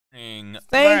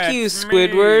Thank you,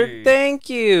 Squidward. Thank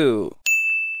you.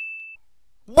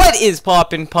 What is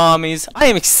poppin' pommies? I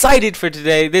am excited for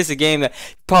today. This is a game that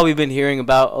you've probably been hearing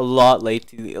about a lot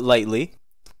lately.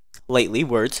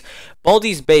 Words.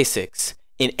 Baldi's Basics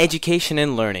in Education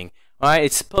and Learning. Alright,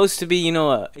 it's supposed to be, you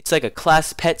know, it's like a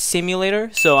class pet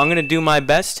simulator. So I'm gonna do my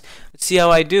best. Let's see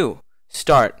how I do.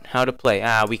 Start. How to play.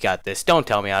 We got this. Don't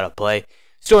tell me how to play.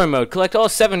 Story mode. Collect all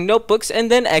 7 notebooks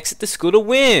and then exit the school to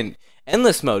win.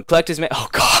 Endless mode. Collect as many. Oh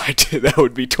god, that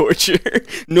would be torture.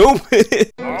 Nope.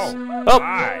 Hi. Oh,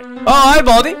 hi,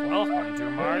 Baldi. Welcome to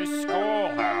my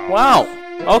schoolhouse. Wow.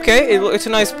 Okay, it's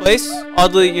a nice place.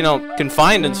 Oddly, you know,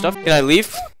 confined and stuff. Can I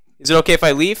leave? Is it okay if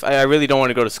I leave? I really don't want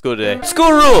to go to school today.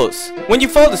 School rules. When you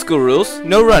follow the school rules,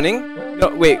 no running. No,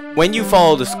 wait. When you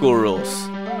follow the school rules.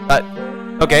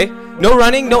 Okay. No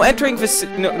running. No entering.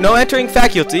 No entering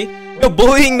faculty. No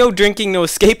bullying. No drinking. No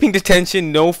escaping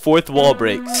detention. No fourth wall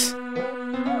breaks.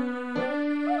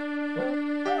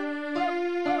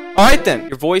 Alright then,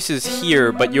 your voice is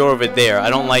here, but you're over there. I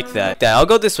don't like that. I'll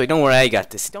go this way. Don't worry, I got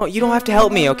this. You don't have to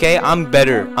help me, okay? I'm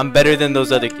better. I'm better than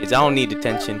those other kids. I don't need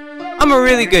attention. I'm a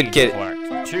really good kid. What?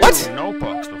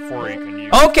 Notebooks before you can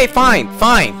use Okay, fine.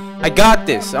 I got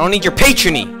this. I don't need your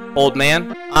patrony, old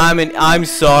man. I'm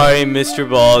sorry, Mr.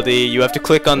 Baldi. You have to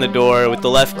click on the door with the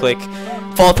left click.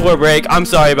 Fourth wall break. I'm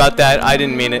sorry about that. I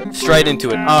didn't mean it. Straight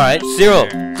into it. Alright. 0.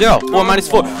 4 minus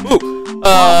 4. Ooh.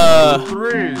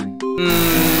 3.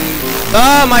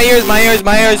 Oh, my ears.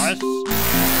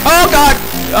 Oh god.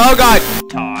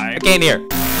 Tie. I can't hear.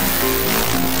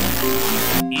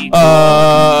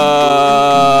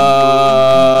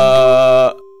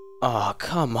 Oh,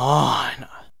 come on.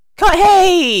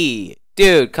 Hey!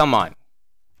 Dude, come on.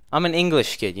 I'm an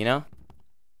English kid, you know?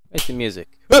 Where's the music?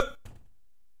 Oh!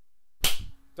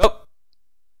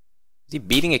 Is he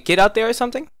beating a kid out there or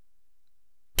something?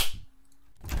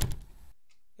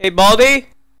 Hey, Baldi?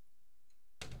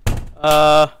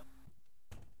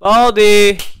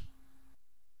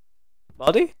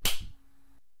 Baldi?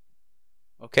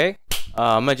 Okay.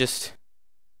 I'm gonna just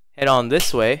head on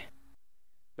this way.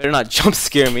 Better not jump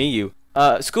scare me, you.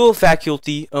 School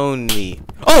faculty only.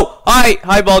 Oh!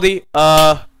 Hi, Baldi.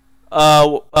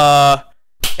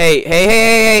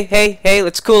 Hey,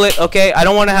 let's cool it, okay? I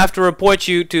don't want to have to report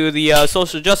you to the,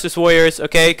 social justice warriors,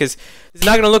 okay? Because it's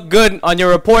not gonna look good on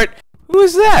your report. Who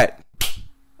is that?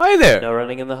 Hi there. No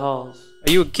running in the halls.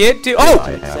 Are you a kid too? Oh!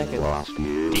 14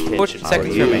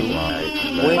 seconds for me.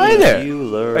 Hi there.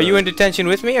 Are you in detention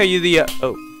with me? Are you the,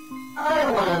 oh.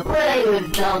 I wanna play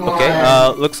with someone. Okay,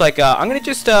 looks like, I'm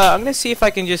gonna see if I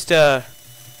can just, no,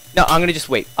 I'm gonna just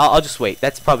wait. I'll just wait.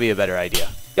 That's probably a better idea.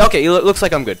 Okay, looks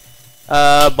like I'm good.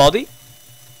 Baldi?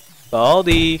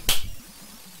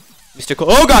 Mr.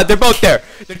 Cole. Oh god, they're both there.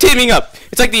 They're teaming up.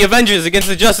 It's like the Avengers against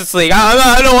the Justice League.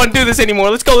 I don't want to do this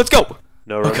anymore. Let's go.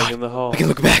 No running in the hall. I can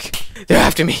look back. They're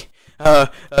after me.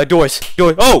 Doors.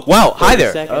 Oh, wow. Hi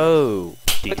there. Seconds. Oh.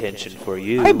 Detention for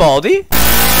you. Hi, Baldi.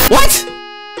 What?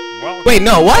 Wait,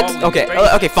 no, what? Okay,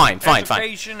 fine.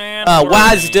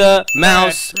 WASD,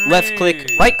 mouse, left click,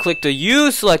 right click to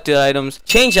use selected items,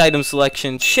 change item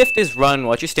selection, shift is run,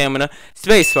 watch your stamina,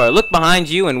 spacebar, look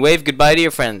behind you and wave goodbye to your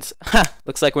friends. Ha,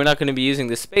 looks like we're not going to be using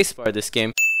the spacebar this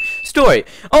game. Story.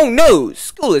 Oh no,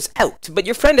 school is out, but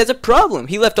your friend has a problem.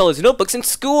 He left all his notebooks in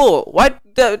school. Why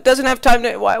doesn't have time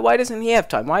to, why doesn't he have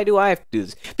time? Why do I have to do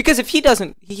this? Because if he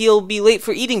doesn't, he'll be late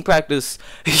for eating practice.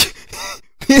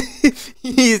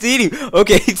 He's eating.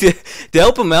 Okay, to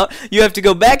help him out, you have to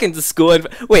go back into school and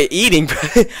wait, eating.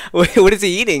 Wait, what is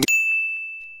he eating?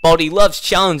 Baldi loves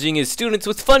challenging his students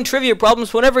with fun trivia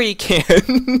problems whenever he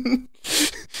can.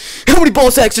 How many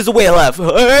ball sacks does a whale have?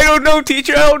 I don't know,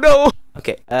 teacher. I don't know.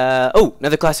 Okay. Oh,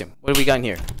 another classroom. What do we got in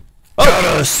here?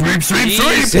 Oh, sweep.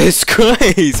 Jesus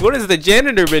Christ! What has the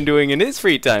janitor been doing in his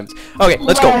free times? Okay,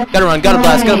 let's go. Gotta run. Gotta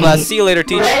blast. See you later,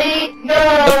 teacher.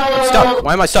 I'm stuck.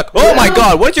 Why am I stuck? Oh my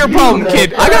God! What's your problem,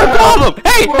 kid? I got a problem.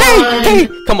 Hey!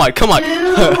 Come on.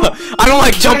 I don't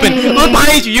like jumping. Look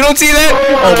behind you. You don't see that?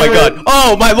 Oh my God!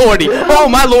 Oh my lordy! Oh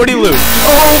my lordy Lou!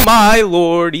 Oh my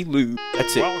lordy Lou!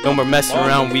 That's it. No more messing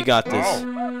around. We got this.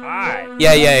 Hi.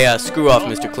 Yeah. Screw off,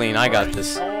 Mr. Clean. I got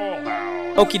this.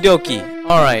 Okie dokie.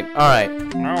 Alright.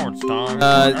 Now it's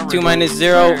time. 2 minus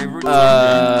 0.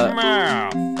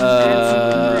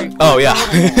 Oh yeah.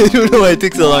 I don't know why it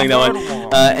took so long, that one.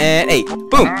 And 8.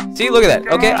 Boom. See, look at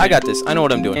that. Okay, I got this. I know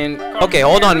what I'm doing. And, okay,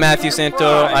 hold on, Matthew Santo.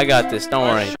 I got this. Don't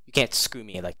worry. You can't screw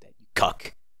me like that, you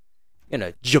cuck. You're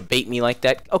gonna jabate me like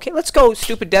that. Okay, let's go,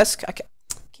 stupid desk. I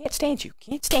can't stand you.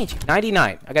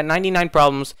 99. I got 99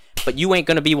 problems, but you ain't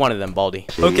gonna be one of them, Baldi.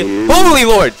 Okay. Holy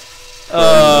Lord!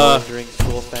 During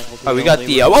school faculty Oh, we got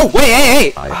only the, room. oh, wait,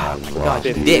 hey! Oh, my For God,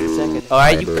 you 15 dick. seconds.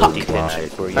 Alright, you cuck. Detention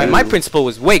for you. Alright, my principal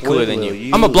was way cooler than will you.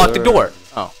 you I'm gonna block the learn? door.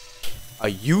 Oh. Are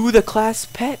you the class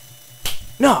pet?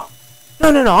 No.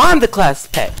 No, no, no, I'm the class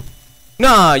pet.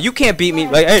 Nah, you can't beat me.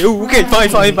 Like, hey, ooh, okay, fine,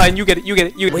 fine, fine. You get it, you get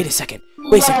it. You. Wait a second.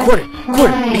 Wait a second. Quarter.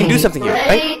 We can do something here,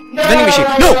 right? Vending machine.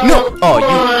 No, no. Oh, you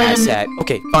asshat.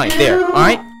 Okay, fine. There. All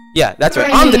right. Yeah, that's right.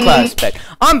 I'm the class pet.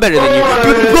 I'm better than you.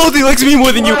 Baldi likes me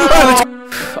more than you. All right, let's go.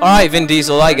 All right, Vin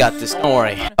Diesel, I got this. Don't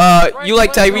worry. You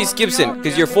like Tyrese Gibson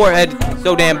because your forehead is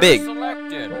so damn big.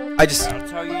 I just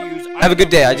have a good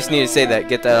day. I just need to say that.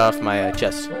 Get that off my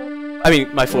chest. I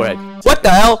mean, my forehead. What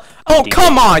the hell? Oh,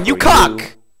 come on, you cock.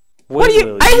 What do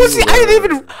you? I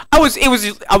was.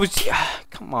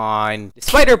 Come on.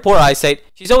 Despite her poor eyesight,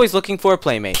 she's always looking for a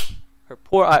playmate. Her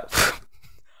poor eye.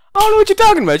 I don't know what you're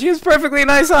talking about. She has perfectly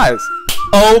nice eyes.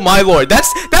 Oh my lord,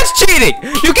 that's cheating.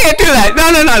 You can't do that.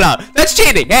 No. That's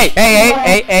cheating. Hey.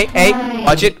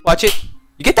 Watch it.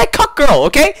 You get that cuck girl,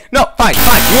 okay? No, fine. You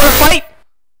wanna fight?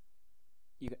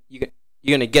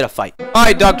 You're gonna get a fight.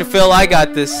 Alright, Dr. Phil, I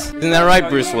got this. Isn't that right,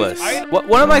 Bruce Willis?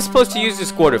 What am I supposed to use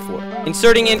this quarter for?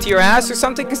 Inserting into your ass or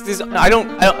something? Cause this, I'm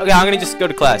gonna just go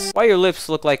to class. Why your lips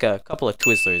look like a couple of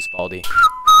Twizzlers, Baldi?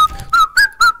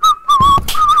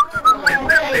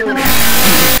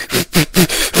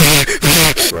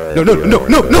 No!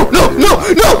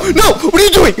 What are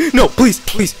you doing? No, please,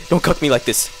 don't cuck me like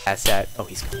this. Asshat. Oh,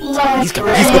 he's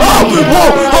coming.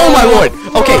 Oh my lord.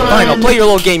 Okay, fine, I'll play your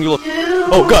little game, you little.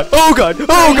 Oh god.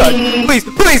 Please.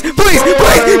 No.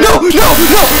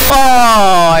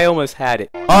 Oh, I almost had it.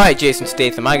 Alright, Jason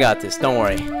Statham, I got this. Don't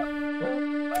worry.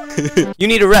 You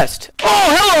need a rest. Oh,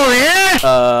 hello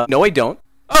there! No, I don't.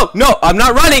 Oh, no, I'm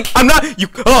not running.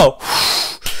 Oh.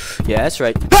 Yeah, that's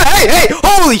right. Hey,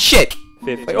 holy shit.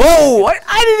 50. Oh, I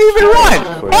didn't even run.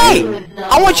 Hey,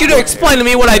 I want you to explain to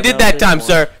me what I did that time,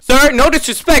 sir. Sir, no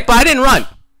disrespect, but I didn't run.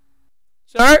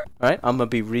 Sir? Alright, I'm gonna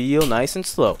be real nice and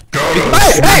slow.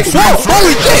 Hey, whoa,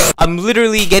 holy shit! I'm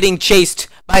literally getting chased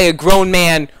by a grown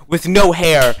man with no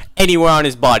hair anywhere on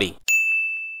his body.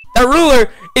 That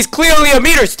ruler is clearly a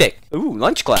meter stick. Ooh,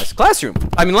 lunchroom.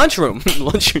 Lunchroom.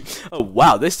 Oh,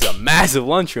 wow, this is a massive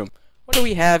lunchroom. What do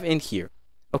we have in here?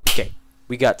 Okay,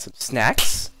 we got some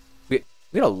snacks.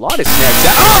 We got a lot of snacks.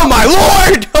 Oh my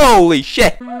lord! Holy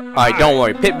shit! Alright, don't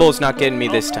worry. Pitbull's not getting me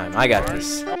this time. I got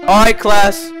this. Alright,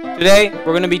 class. Today,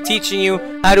 we're gonna be teaching you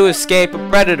how to escape a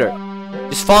predator.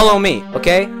 Just follow me,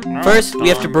 okay? First, we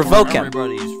have to provoke him.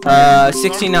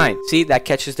 69. See, that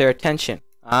catches their attention.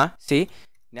 See?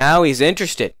 Now he's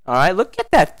interested. Alright, look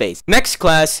at that face. Next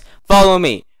class, follow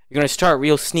me. You're gonna start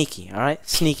real sneaky, alright?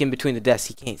 Sneak in between the desks.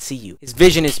 He can't see you. His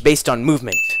vision is based on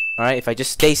movement. Alright, if I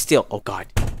just stay still. Oh god.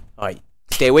 Alright.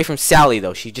 Stay away from Sally,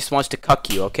 though. She just wants to cuck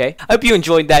you, okay? I hope you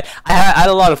enjoyed that. I had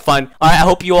a lot of fun. Alright, I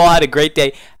hope you all had a great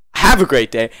day. Have a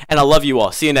great day, and I love you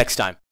all. See you next time.